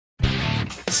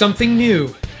something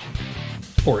new.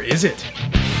 Or is it?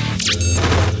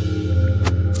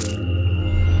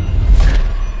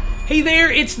 Hey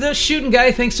there, it's the Shooting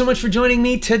Guy. Thanks so much for joining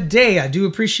me today. I do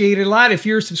appreciate it a lot. If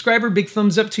you're a subscriber, big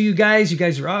thumbs up to you guys. You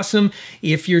guys are awesome.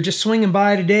 If you're just swinging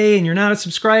by today and you're not a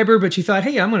subscriber, but you thought,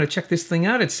 hey, I'm going to check this thing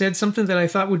out. It said something that I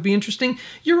thought would be interesting.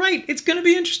 You're right. It's going to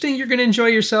be interesting. You're going to enjoy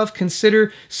yourself.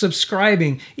 Consider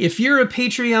subscribing. If you're a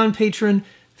Patreon patron,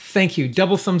 thank you.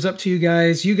 Double thumbs up to you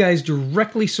guys. You guys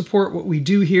directly support what we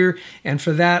do here, and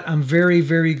for that, I'm very,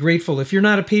 very grateful. If you're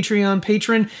not a Patreon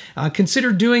patron,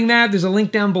 consider doing that. There's a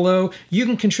link down below. You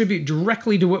can contribute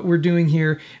directly to what we're doing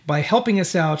here by helping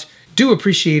us out. Do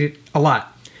appreciate it a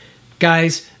lot.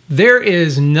 Guys, there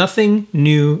is nothing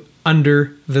new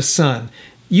under the sun.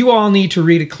 You all need to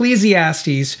read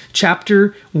Ecclesiastes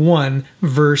chapter 1,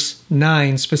 verse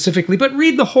 9 specifically, but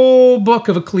read the whole book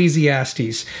of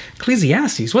Ecclesiastes.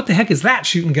 Ecclesiastes, what the heck is that,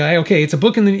 Shooting Guy? Okay, it's a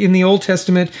book in the Old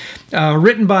Testament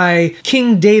written by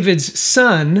King David's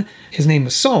son. His name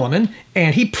was Solomon,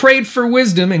 and he prayed for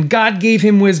wisdom, and God gave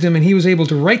him wisdom, and he was able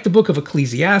to write the book of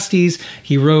Ecclesiastes.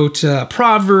 He wrote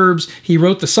Proverbs. He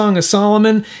wrote the Song of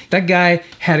Solomon. That guy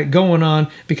had it going on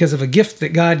because of a gift that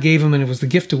God gave him, and it was the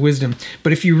gift of wisdom.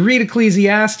 But if you read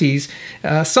Ecclesiastes,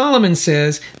 Solomon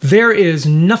says, there is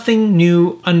nothing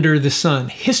new under the sun.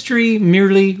 History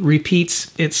merely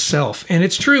repeats itself. And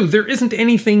it's true. There isn't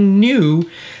anything new.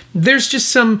 There's just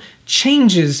some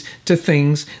changes to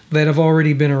things that have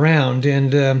already been around.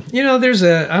 And, you know,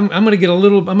 I'm going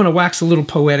to wax a little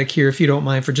poetic here, if you don't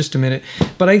mind, for just a minute.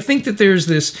 But I think that there's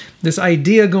this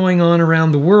idea going on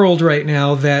around the world right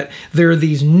now that there are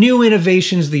these new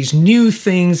innovations, these new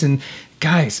things. And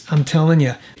guys, I'm telling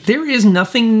you, there is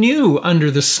nothing new under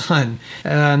the sun.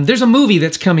 There's a movie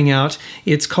that's coming out.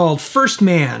 It's called First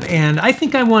Man. And I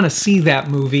think I want to see that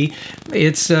movie.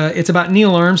 It's about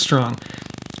Neil Armstrong.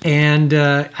 And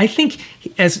I think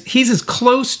he's as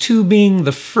close to being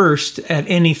the first at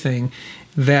anything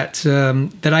that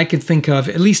I could think of,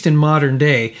 at least in modern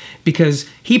day, because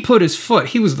he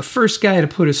was the first guy to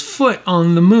put his foot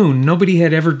on the moon. Nobody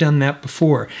had ever done that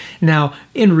before. Now,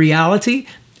 in reality,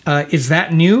 is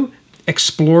that new?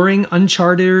 Exploring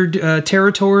uncharted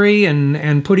territory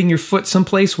and putting your foot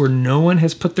someplace where no one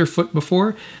has put their foot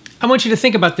before? I want you to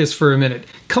think about this for a minute.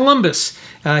 Columbus,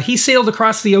 he sailed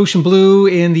across the ocean blue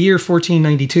in the year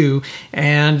 1492,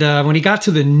 and when he got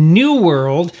to the New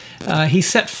World, he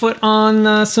set foot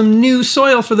on some new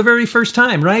soil for the very first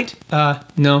time, right?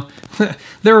 No,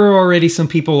 there were already some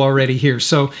people already here.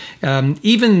 So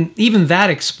even that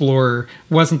explorer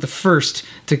wasn't the first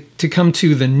to come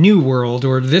to the New World,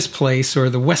 or this place,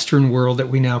 or the Western world that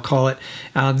we now call it.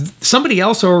 Somebody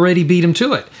else already beat him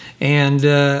to it. And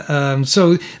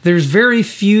so there's very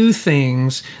few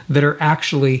things that are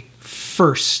actually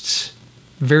firsts.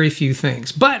 Very few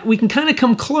things. But we can kind of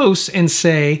come close and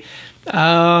say,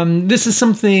 this is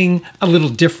something a little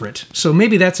different. So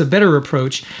maybe that's a better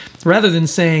approach. Rather than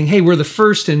saying, hey, we're the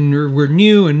first and we're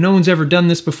new and no one's ever done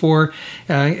this before.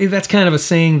 That's kind of a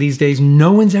saying these days,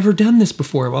 no one's ever done this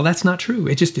before. Well, that's not true.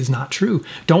 It just is not true.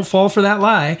 Don't fall for that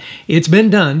lie. It's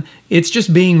been done. It's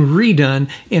just being redone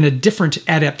in a different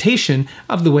adaptation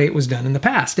of the way it was done in the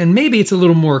past. And maybe it's a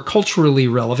little more culturally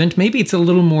relevant. Maybe it's a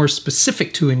little more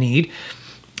specific to a need.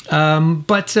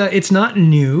 But it's not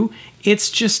new.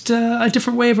 It's just a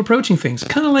different way of approaching things,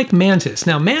 kind of like Mantis.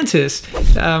 Now, Mantis,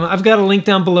 I've got a link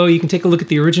down below. You can take a look at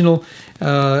the original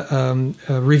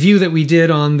review that we did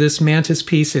on this Mantis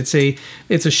piece. It's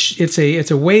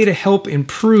a way to help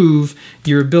improve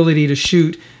your ability to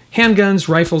shoot handguns,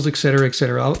 rifles, etc.,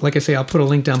 etc. Like I say, I'll put a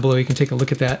link down below. You can take a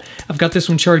look at that. I've got this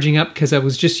one charging up because I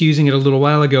was just using it a little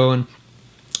while ago, and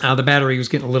the battery was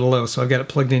getting a little low, so I've got it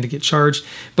plugged in to get charged.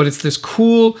 But it's this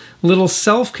cool little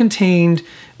self-contained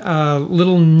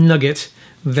little nugget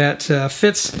that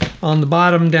fits on the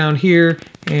bottom down here,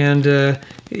 and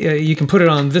you can put it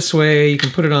on this way, you can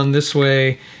put it on this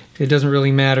way. It doesn't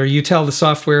really matter. You tell the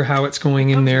software how it's going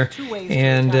in there,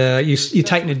 and you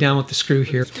tighten it down with the screw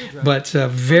here. But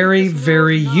very,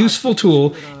 very useful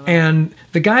tool. And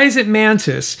the guys at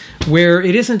Mantis, where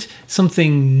it isn't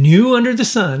something new under the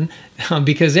sun,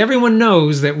 because everyone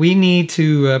knows that we need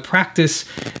to practice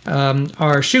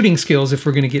our shooting skills if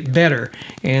we're going to get better.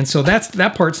 And so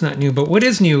that part's not new. But what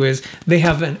is new is they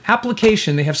have an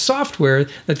application, they have software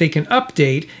that they can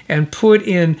update and put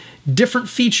in different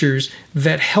features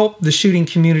that help the shooting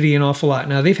community an awful lot.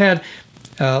 Now, they've had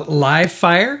live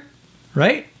fire,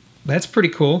 right? That's pretty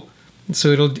cool. So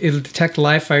it'll detect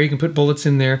live fire. You can put bullets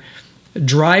in there.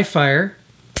 Dry fire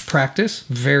practice,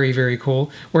 very, very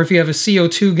cool. Or if you have a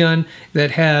CO2 gun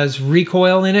that has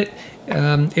recoil in it,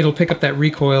 it'll pick up that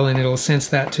recoil and it'll sense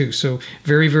that too. So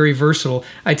very, very versatile.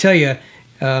 I tell you,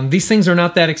 these things are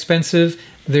not that expensive.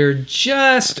 They're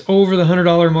just over the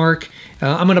 $100 mark.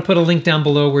 I'm going to put a link down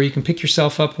below where you can pick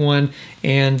yourself up one,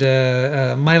 and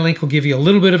my link will give you a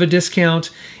little bit of a discount.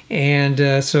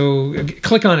 And so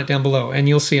click on it down below and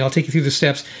you'll see. I'll take you through the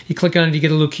steps. You click on it, you get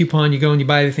a little coupon, you go and you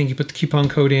buy the thing, you put the coupon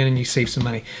code in and you save some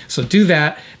money. So do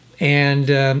that. And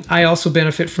I also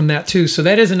benefit from that too. So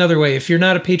that is another way. If you're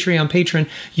not a Patreon patron,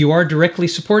 you are directly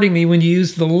supporting me when you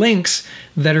use the links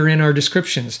that are in our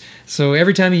descriptions. So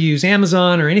every time you use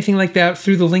Amazon or anything like that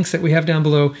through the links that we have down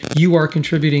below, you are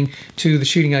contributing to the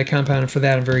Shooting Eye Compound, and for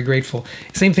that I'm very grateful.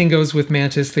 Same thing goes with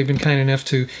Mantis. They've been kind enough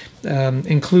to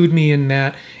include me in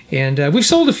that. And we've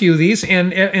sold a few of these,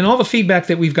 and all the feedback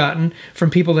that we've gotten from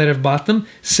people that have bought them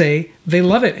say they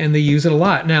love it and they use it a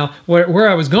lot. Now, where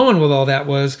I was going with all that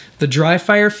was the dry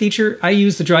fire feature. I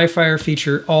use the dry fire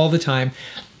feature all the time.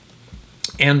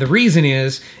 And the reason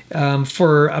is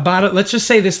for about, let's just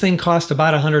say this thing cost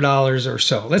about $100 or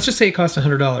so. Let's just say it cost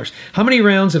 $100. How many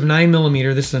rounds of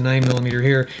 9mm? This is a 9mm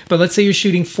here. But let's say you're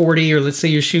shooting 40, or let's say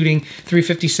you're shooting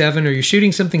 357, or you're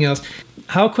shooting something else.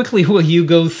 How quickly will you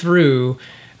go through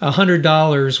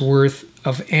 $100 worth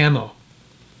of ammo?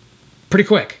 Pretty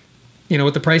quick. You know,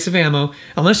 with the price of ammo,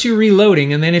 unless you're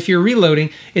reloading. And then if you're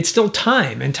reloading, it's still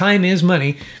time, and time is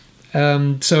money.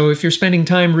 So if you're spending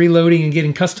time reloading and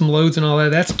getting custom loads and all that,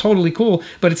 that's totally cool,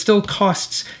 but it still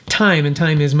costs time, and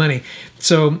time is money.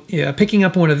 So yeah, picking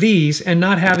up one of these and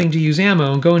not having to use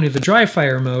ammo and going to the dry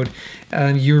fire mode,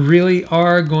 you really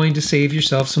are going to save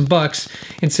yourself some bucks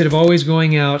instead of always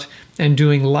going out and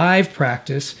doing live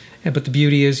practice. But the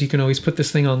beauty is you can always put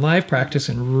this thing on live practice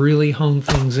and really hone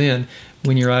things in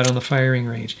when you're out on the firing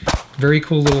range. Very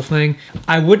cool little thing.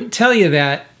 I wouldn't tell you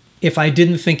that if I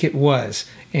didn't think it was.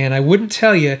 And I wouldn't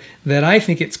tell you that I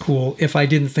think it's cool if I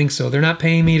didn't think so. They're not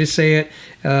paying me to say it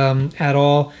at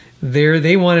all.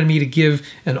 They wanted me to give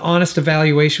an honest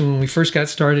evaluation when we first got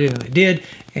started, and I did.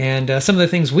 And some of the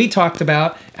things we talked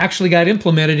about actually got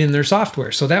implemented in their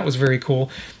software. So that was very cool.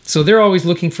 So they're always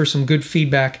looking for some good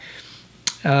feedback.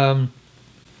 And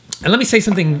let me say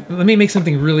something, let me make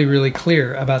something really, really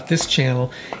clear about this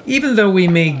channel. Even though we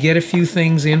may get a few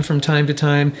things in from time to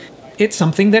time, it's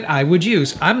something that I would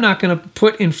use. I'm not going to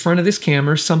put in front of this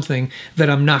camera something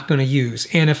that I'm not going to use.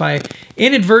 And if I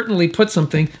inadvertently put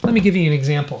something, let me give you an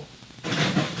example.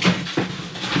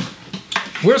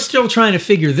 We're still trying to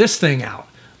figure this thing out.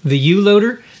 The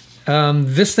U-loader,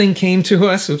 this thing came to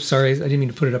us. Oops, sorry, I didn't mean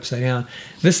to put it upside down.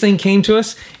 This thing came to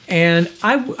us, and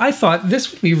I thought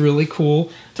this would be really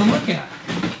cool to look at.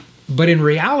 But in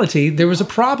reality, there was a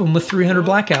problem with 300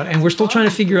 blackout, and we're still trying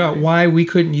to figure out why we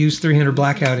couldn't use 300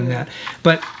 blackout in that.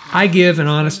 But I give an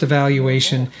honest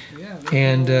evaluation,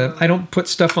 and I don't put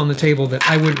stuff on the table that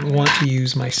I wouldn't want to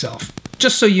use myself.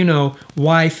 Just so you know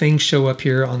why things show up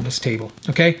here on this table,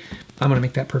 okay? I'm going to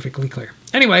make that perfectly clear.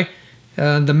 Anyway,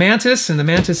 the Mantis and the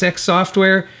MantisX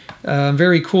software,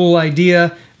 very cool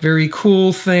idea, very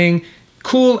cool thing.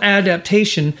 Cool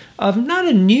adaptation of not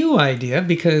a new idea,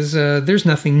 because there's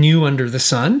nothing new under the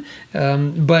sun,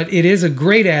 but it is a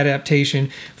great adaptation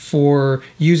for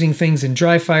using things in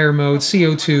dry fire mode,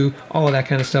 CO2, all of that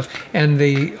kind of stuff. And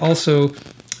they also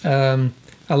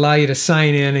allow you to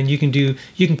sign in, and you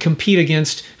can compete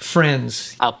against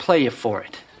friends. I'll play you for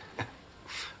it.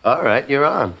 All right, you're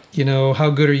on. You know,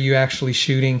 how good are you actually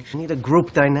shooting? I need a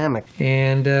group dynamic.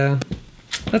 And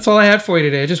that's all I had for you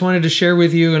today. I just wanted to share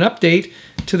with you an update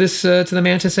to this to the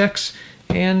MantisX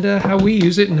and how we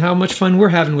use it and how much fun we're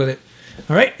having with it.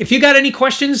 All right, if you got any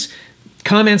questions,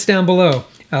 comments down below.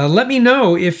 Let me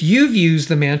know if you've used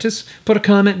the Mantis. Put a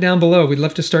comment down below. We'd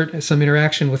love to start some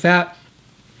interaction with that.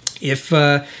 If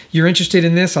you're interested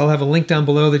in this, I'll have a link down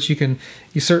below that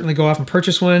you certainly go off and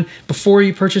purchase one. Before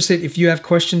you purchase it, if you have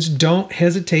questions, don't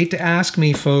hesitate to ask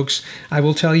me, folks. I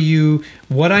will tell you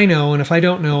what I know, and if I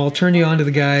don't know, I'll turn you on to the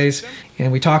guys,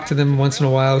 and we talk to them once in a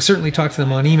while. We certainly talk to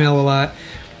them on email a lot.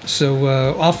 So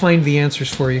I'll find the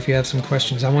answers for you if you have some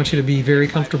questions. I want you to be very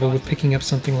comfortable with picking up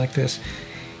something like this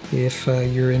if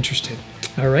you're interested.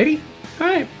 Alrighty? All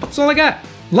right, that's all I got.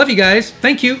 Love you guys.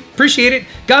 Thank you. Appreciate it.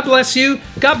 God bless you.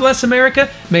 God bless America.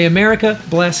 May America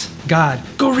bless God.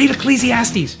 Go read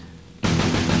Ecclesiastes.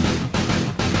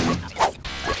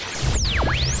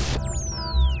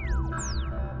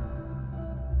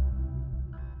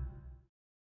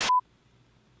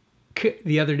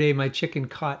 The other day, my chicken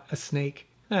caught a snake.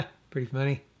 Pretty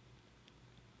funny.